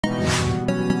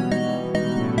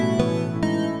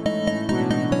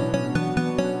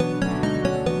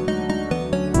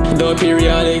The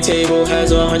periodic table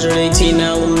has 118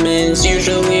 elements,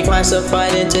 usually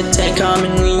classified into 10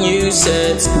 commonly used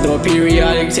sets. The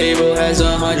periodic table has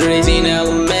 118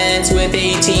 elements with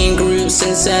 18 groups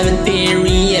and 7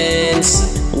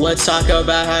 periods. Let's talk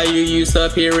about how you use the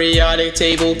periodic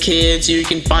table, kids. You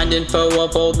can find info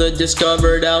of all the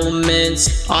discovered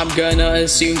elements. I'm gonna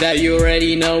assume that you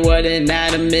already know what an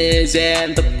atom is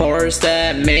and the parts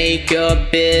that make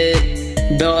up it.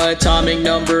 The atomic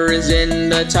number is in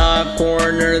the top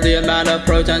corner, the amount of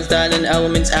protons that an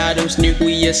element's atom's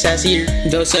nucleus has here.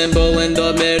 The symbol in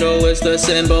the middle is the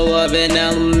symbol of an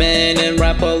element, and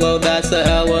right below that's the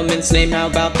element's name. How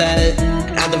about that?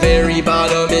 At the very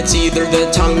bottom it's either the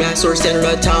atomic mass or standard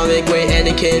atomic weight, and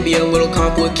it can be a little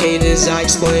complicated as I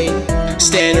explain.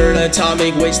 Standard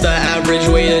atomic weight's the average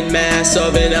weighted mass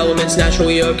of an element's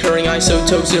naturally occurring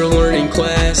isotopes you'll learn in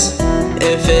class.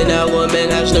 If an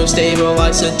element has no stable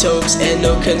isotopes and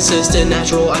no consistent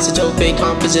natural isotopic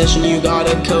composition, you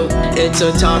gotta cope. Its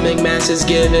atomic mass is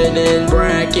given in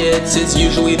brackets. It's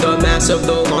usually the mass of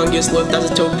the longest lived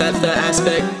isotope, that's the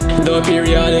aspect. The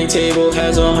periodic table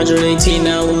has 118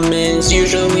 elements,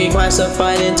 usually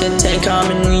classified into 10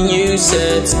 commonly used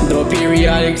sets. The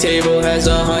periodic table has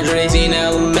 118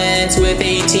 elements with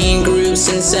 18 groups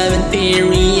and 7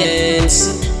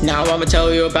 periods. Now I'ma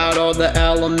tell you about all the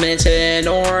elements in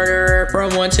order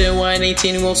from 1 to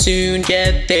 118, we'll soon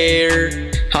get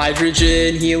there.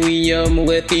 Hydrogen, helium,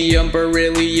 lithium,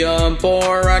 beryllium,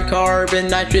 boron, carbon,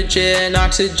 nitrogen,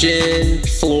 oxygen,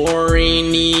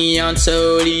 fluorine, neon,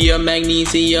 sodium,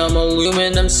 magnesium,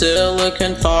 aluminum,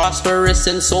 silicon, phosphorus,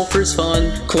 and sulfur's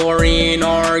fun. Chlorine,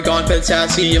 argon,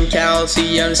 potassium,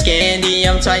 calcium,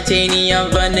 scandium,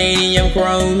 titanium, vanadium,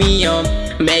 chromium,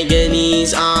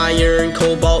 manganese, iron,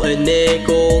 cobalt, and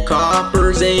nickel,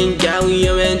 copper, zinc,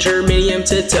 gallium, and germanium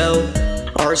to tell.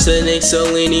 Arsenic,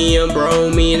 selenium,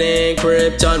 bromine, and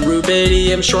krypton,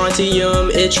 rubidium, strontium,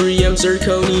 yttrium,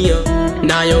 zirconium,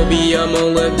 niobium,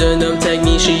 molybdenum,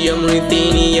 technetium,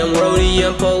 ruthenium,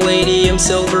 rhodium, palladium,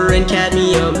 silver, and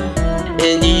cadmium,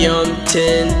 indium,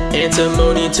 tin,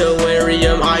 antimony,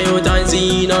 tellurium, iodine,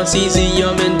 xenon,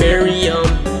 cesium, and barium.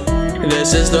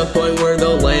 This is the point where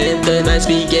the lanthanides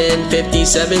begin.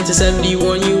 57 to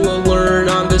 71 you will learn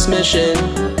on this mission.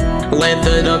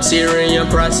 Lanthanum, cerium,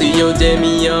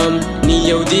 praseodymium,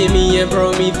 neodymium,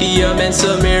 promethium, and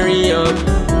samarium,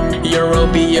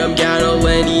 europium,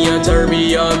 gadolinium,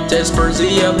 terbium,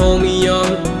 dysprosium,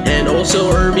 holmium, and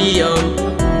also erbium,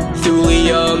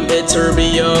 thulium,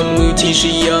 ytterbium,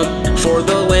 lutetium. For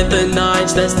the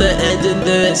lanthanides, that's the end in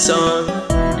this song.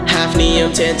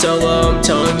 Hafnium, tantalum,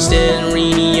 tungsten,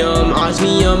 rhenium,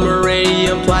 osmium,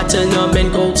 iridium, platinum,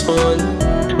 and gold's fun.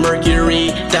 Mercury,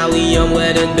 thallium,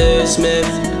 lead, and bismuth,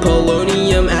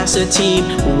 polonium, acetine,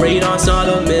 radon's not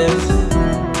a myth.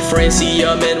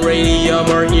 Francium and radium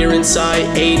are here in sight.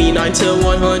 89 to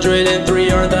 103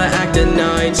 are the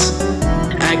actinides.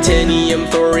 Actinium,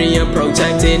 thorium,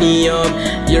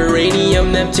 protactinium,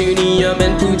 uranium, neptunium,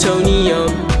 and plutonium.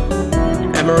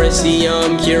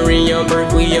 Americium, curium,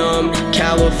 berkelium,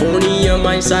 californium,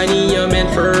 isinium, and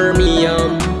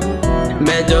fermium.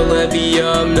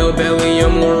 Mendelevium,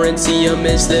 nobelium, lawrencium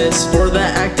is this. For the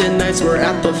actinides, we're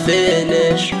at the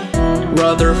finish.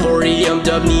 Rutherfordium,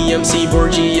 dubnium,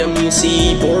 seaborgium,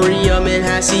 UC, borium, and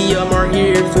hassium are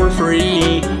here for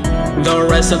free. The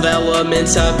rest of the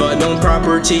elements have unknown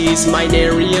properties.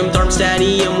 Minarium,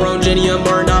 darmstadtium, rhonginium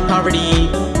are not poverty.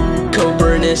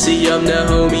 Copernicium,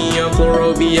 nehomium,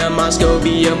 fluorobium,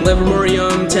 moscovium,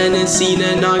 livermorium, tennessine,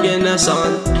 and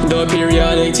oganesson. The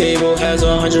periodic table has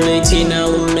 118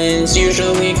 elements,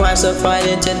 usually classified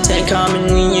into 10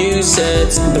 commonly used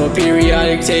sets. The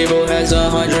periodic table has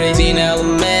 118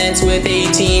 elements with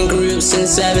 18 groups and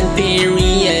 7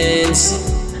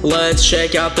 periods. Let's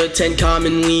check out the 10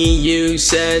 commonly used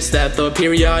sets that the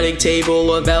periodic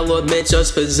table of elements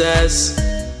just possess.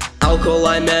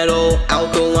 Alkali metal,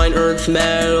 alkaline earth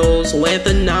metals,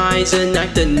 lanthanides and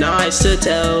actinides to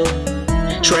tell.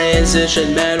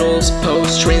 Transition metals,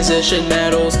 post-transition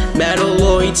metals,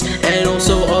 metalloids, and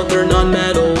also other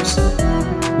non-metals.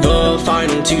 The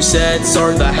final two sets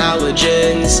are the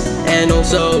halogens and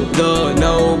also the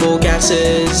noble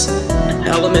gases.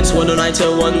 Elements 109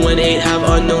 to 118 have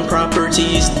unknown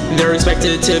properties. They're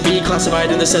expected to be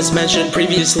classified in the sets mentioned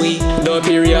previously. The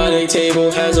periodic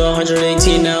table has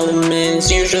 118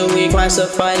 elements, usually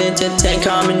classified into 10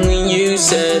 commonly used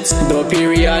sets. The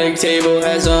periodic table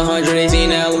has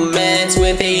 118 elements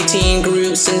with 18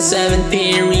 groups and 7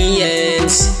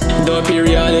 periods. The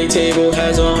periodic table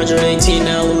has 118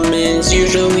 elements, usually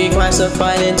usually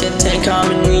classified into 10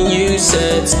 commonly used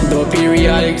sets. The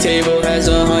periodic table has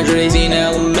 118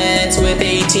 elements with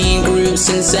 18 groups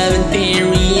and 7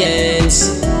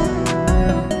 periods.